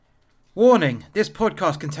Warning, this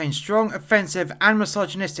podcast contains strong, offensive and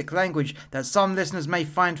misogynistic language that some listeners may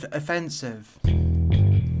find offensive.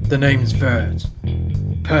 The name's Vert.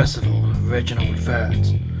 Percival Reginald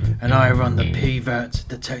Vert, and I run the P-Vert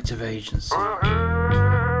Detective Agency.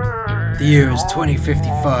 The year is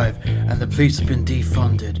 2055 and the police have been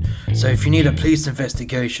defunded, so if you need a police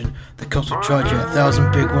investigation, the cops will charge you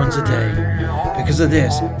 1,000 big ones a day. Because of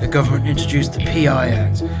this, the government introduced the PI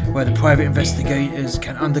Act, where the private investigators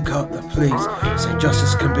can undercut the police so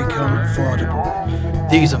justice can become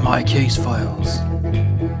affordable. These are my case files.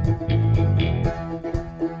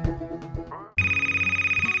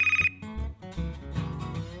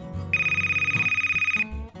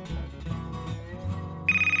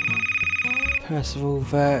 Percival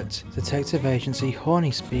Vert, Detective Agency,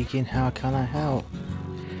 Horny speaking, how can I help?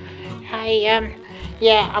 Hey,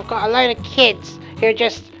 I've got a load of kids who are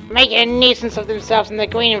just making a nuisance of themselves in the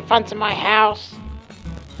green in front of my house.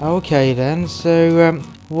 Okay then, so,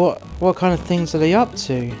 what kind of things are they up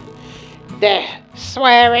to? They're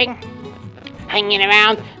swearing, hanging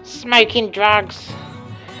around, smoking drugs,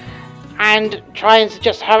 and trying to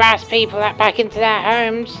just harass people back into their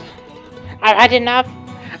homes. I've had enough.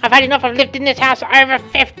 I've lived in this house for over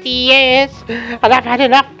 50 years, and I've had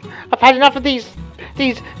enough. I've had enough of these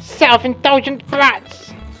self-indulgent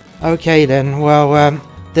brats. Okay then, well,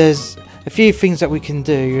 there's a few things that we can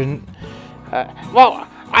do, and... Well,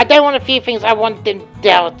 I don't want a few things, I want them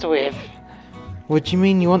dealt with. What do you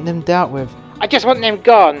mean you want them dealt with? I just want them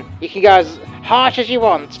gone. You can go as harsh as you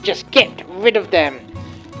want, just get rid of them.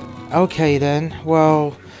 Okay then,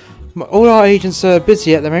 well... all our agents are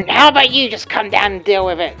busy at the moment. How about you just come down and deal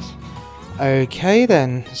with it? Okay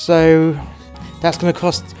then, so that's going to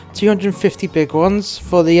cost 250 big ones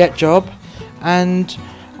for the job, and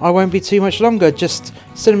I won't be too much longer. Just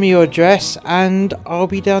send me your address and I'll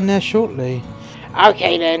be down there shortly.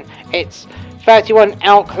 Okay then, it's 31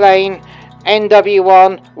 Elk Lane,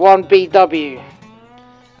 NW1 1BW.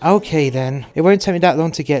 Okay then, it won't take me that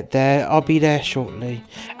long to get there. I'll be there shortly.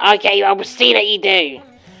 Okay, I will see that you do.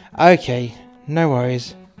 Okay, no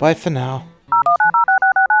worries. Bye for now.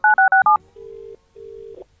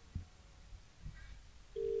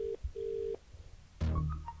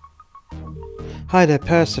 Hi there,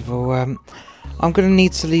 Percival. I'm going to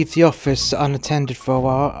need to leave the office unattended for a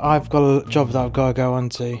while. I've got a job that I've got to go on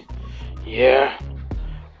to. Yeah?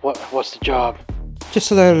 What's the job?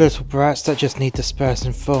 Just a load of little brats that just need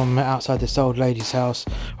dispersing from outside this old lady's house.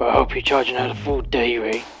 Well, I hope you're charging her the full day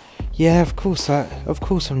rate. Yeah, of course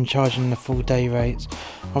I'm charging the full day rates.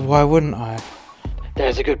 Why wouldn't I?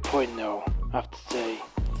 There's a good point though, I have to say.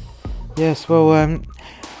 Yes, well,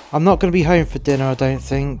 I'm not going to be home for dinner, I don't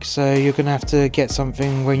think, so you're going to have to get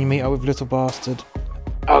something when you meet up with Little Bastard.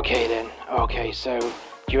 Okay then, so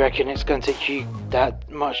do you reckon it's going to take you that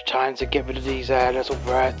much time to get rid of these little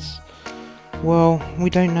brats? Well, we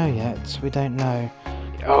don't know yet, we don't know.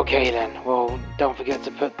 Okay then, well, don't forget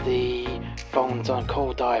to put the phones on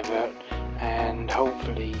call divert, and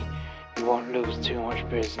hopefully you won't lose too much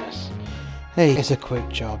business. Hey, it's a quick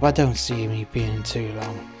job, I don't see me being too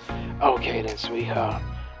long. Okay then, sweetheart,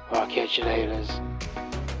 well, I'll catch you later.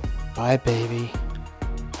 Bye, baby.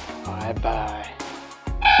 Bye.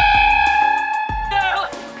 No!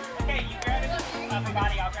 Okay, you grab it.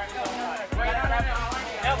 Everybody, I'll grab it.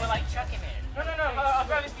 No, we're like chucking it. No, I'll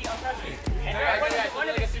grab his feet,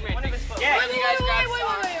 One of his foot. Yeah, you guys grab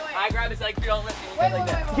some. I grab his leg, you don't lift it. Wait.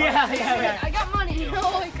 Yeah. I got money.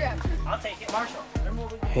 Holy crap. I'll take it. Marshall.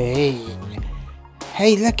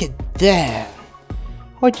 Hey, look at that.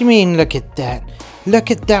 What do you mean, look at that?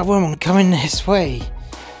 Look at that woman coming this way.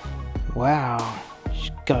 Wow,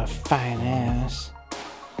 she's got a fine ass.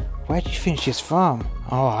 Where do you think she's from?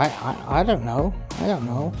 Oh, I don't know.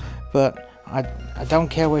 But I don't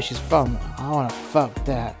care where she's from. I wanna fuck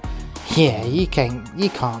that. Yeah, you can't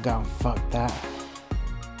go and fuck that.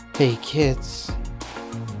 Hey kids.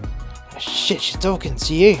 Oh, shit, she's talking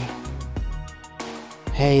to you.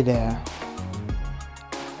 Hey there.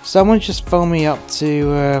 Someone just phoned me up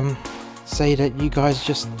to say that you guys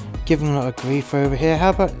just giving a lot of grief over here. How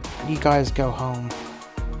about you guys go home?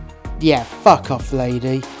 Yeah, fuck off,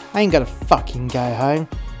 lady. I ain't gonna fucking go home.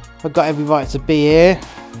 I've got every right to be here.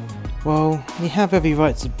 Well, you have every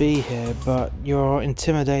right to be here, but you're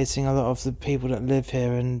intimidating a lot of the people that live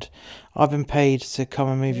here, and I've been paid to come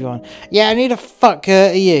and move you on. Yeah, and who the fuck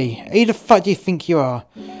are you? Who the fuck do you think you are?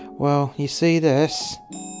 Well, you see this?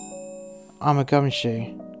 I'm a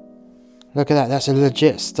gumshoe. Look at that, that's a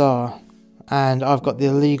legit star. And I've got the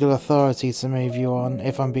legal authority to move you on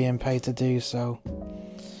if I'm being paid to do so.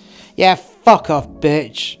 Yeah, fuck off,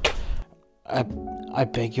 bitch. I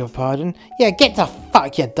beg your pardon? Yeah, get the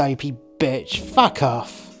fuck, you dopey bitch. Fuck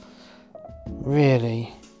off.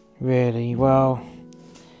 Really? Really? Well,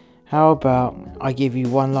 how about I give you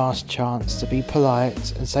one last chance to be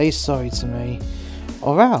polite and say sorry to me,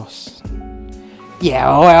 or else?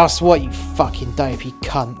 Yeah, or else what, you fucking dopey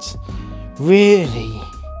cunt? Really?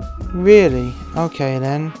 Really? Okay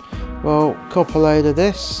then. Well, cop a load of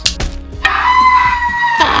this.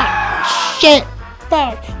 Shit!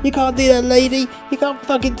 Fuck! You can't do that, lady! You can't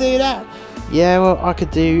fucking do that! Yeah, well, I could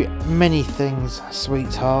do many things,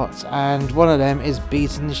 sweetheart, and one of them is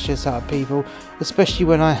beating the shit out of people, especially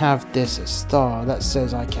when I have this star that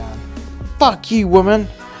says I can. Fuck you, woman!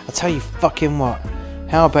 I'll tell you fucking what.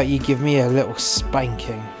 How about you give me a little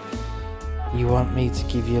spanking? You want me to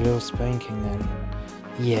give you a little spanking then?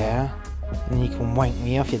 Yeah? And you can wank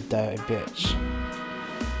me off, you dirty bitch.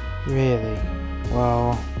 Really?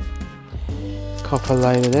 Well, cop a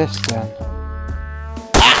load of this then.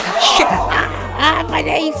 Shit! My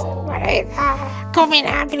knees! Call me an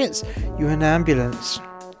ambulance! You're an ambulance.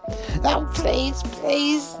 No, please,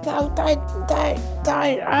 please. No, don't.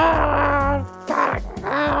 Oh, fuck.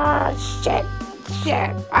 Oh, shit.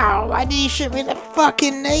 Oh, my knee shoot me in the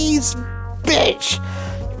fucking knees, bitch.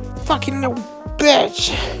 Fucking little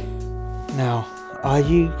bitch. Now, are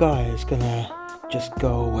you guys gonna just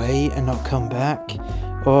go away and not come back?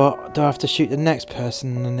 Or do I have to shoot the next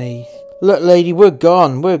person in the knee? Look, lady, we're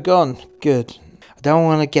gone. Good. I don't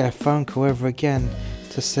want to get a phone call ever again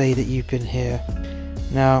to say that you've been here.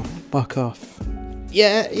 Now, fuck off.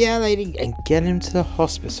 Yeah, lady. And get him to the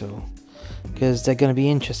hospital. Because they're going to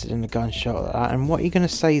be interested in the gunshot like that. And what are you going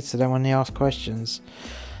to say to them when they ask questions?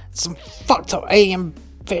 Some fucked up alien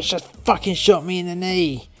bitch just fucking shot me in the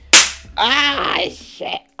knee. Ah,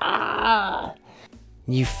 shit. Ah.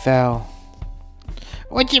 You fell.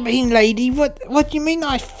 What do you mean, lady? What do you mean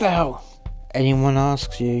I fell? Anyone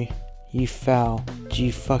asks you, you fell. Do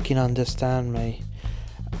you fucking understand me?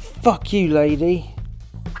 Fuck you, lady.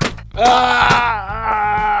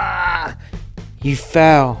 Ah! You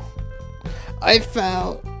fell. I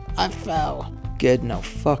fell. Good, now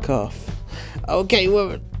fuck off. Okay,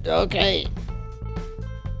 woman. Okay.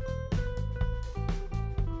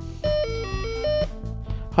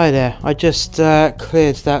 Hi there, I just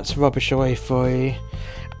cleared that rubbish away for you.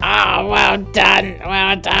 Oh, well done.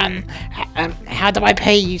 How do I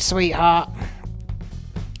pay you, sweetheart?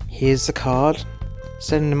 Here's the card.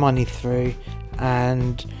 Send the money through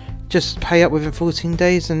and just pay up within 14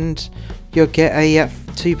 days and you'll get a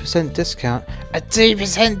 2% discount. A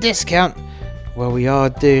 2% discount? Well, we are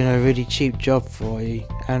doing a really cheap job for you.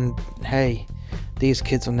 And hey, these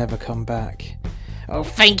kids will never come back. Oh,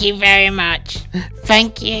 thank you very much.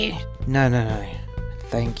 Thank you. No.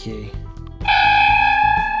 Thank you.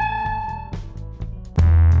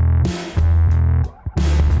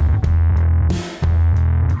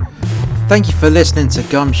 Thank you for listening to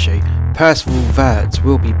Gumshoe. Percival Vert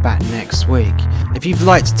will be back next week. If you've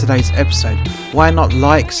liked today's episode, why not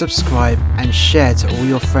like, subscribe and share to all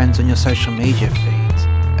your friends on your social media feeds.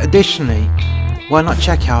 Additionally, why not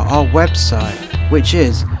check out our website, which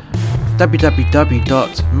is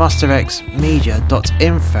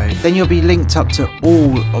www.masterxmedia.info. Then you'll be linked up to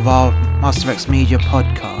all of our Master X Media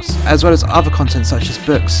podcasts, as well as other content such as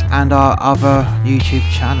books and our other YouTube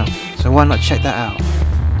channel. So why not check that out?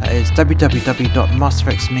 That is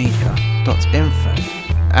www.masterxmedia.info.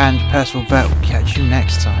 And Percival Vert will catch you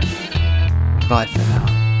next time. Bye for now.